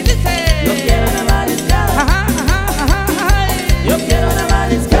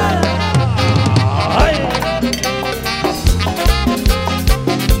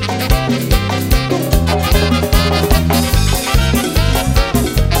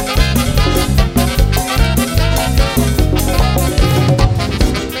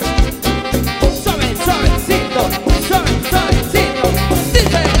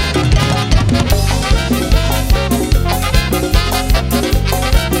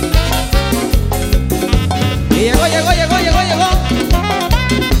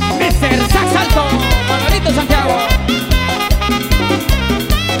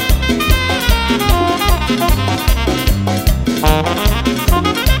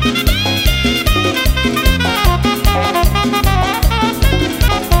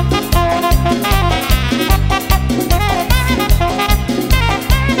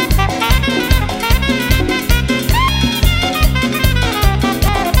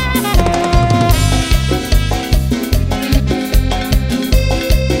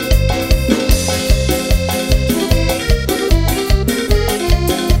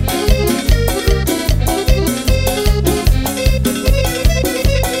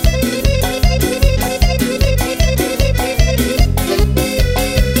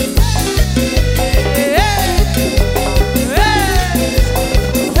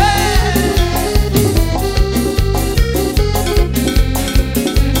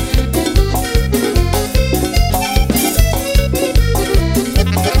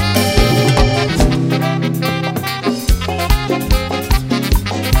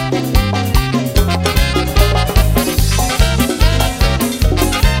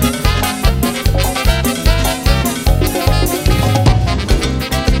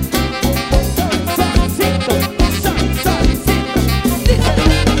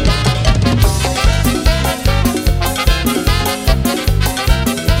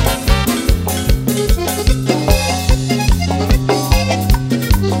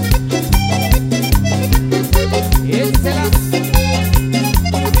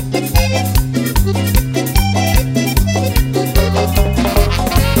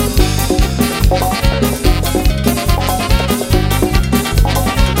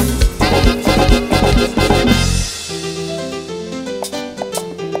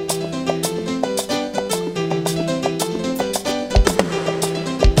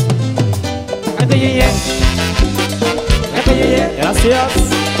 Gracias.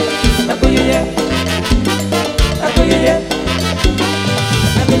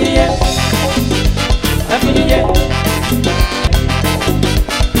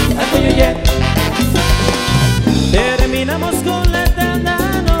 Terminamos con la tanda,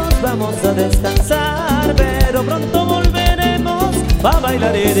 nos vamos a descansar, pero pronto volveremos a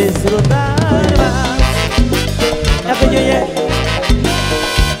bailar y disfrutar más.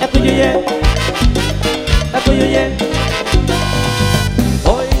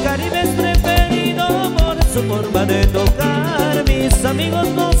 Hoy Caribe es preferido por su forma de tocar. Mis amigos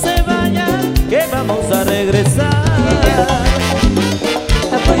no se vayan, que vamos a regresar.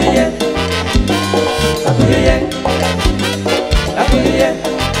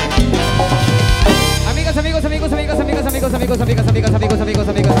 Amigas, amigos, amigos, amigas, amigas, amigos, amigos, amigas, amigas, amigos, amigos,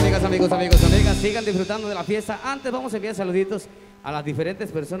 amigas, amigas, amigos, amigos, amigas, sigan disfrutando de la fiesta. Antes vamos a enviar saluditos a las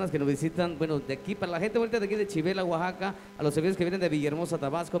diferentes personas que nos visitan, bueno, de aquí, para la gente vuelta de aquí de Chivela, Oaxaca, a los amigos que vienen de Villahermosa,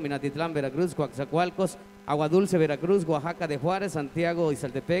 Tabasco, Minatitlán, Veracruz, Coatzacoalcos, Aguadulce, Veracruz, Oaxaca de Juárez, Santiago y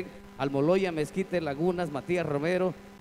Saltepec, Almoloya, Mezquite, Lagunas, Matías Romero,